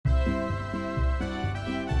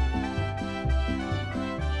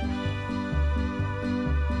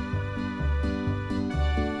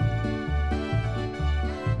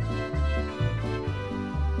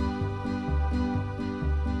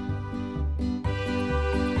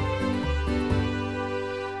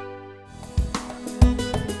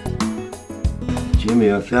Jimmy,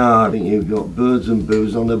 I think you've got birds and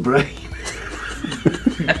booze on the brain.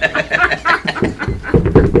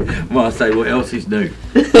 Well, I say, what else is new?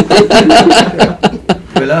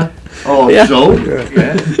 Villa? Oh, Yeah. so?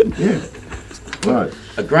 Yeah. Yeah. Right.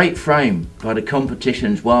 A great frame by the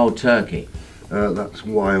competition's wild turkey. That's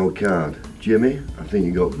wild card. Jimmy, I think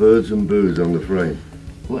you got birds and booze on the frame.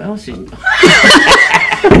 What else is...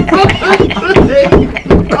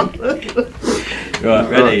 Right,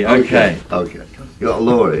 ready, okay. Okay. You got to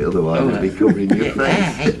lower it, otherwise it'll be covering your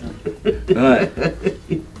face. Right.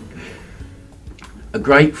 A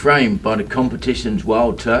great frame by the competition's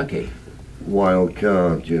wild turkey. Wild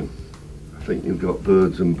card, Jim. I think you've got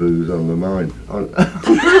birds and booze on the mind.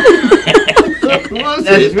 What's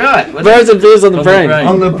That's it? right. Birds and booze on the brain.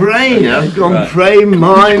 On the brain. I've gone Right. frame,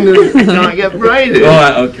 mind, and can't get brain in.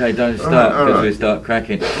 Right, okay, don't start all because right. we start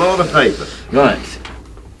cracking. Blow the paper. Right.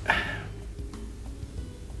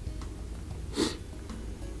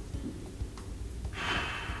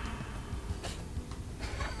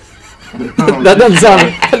 That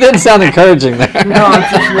didn't sound encouraging there. No, I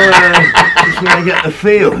just want to get the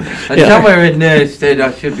feel. And Yeah. somewhere in there said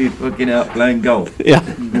I should be fucking out playing golf. Yeah.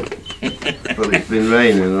 But it's been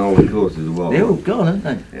raining and all the courses are They're all wild. gone, aren't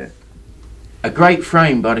they? Yeah. A great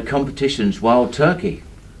frame by the competition's wild turkey.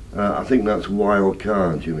 I think that's wild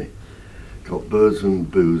card, Jimmy. Got birds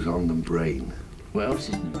and booze on the brain. What else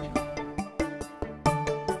is new?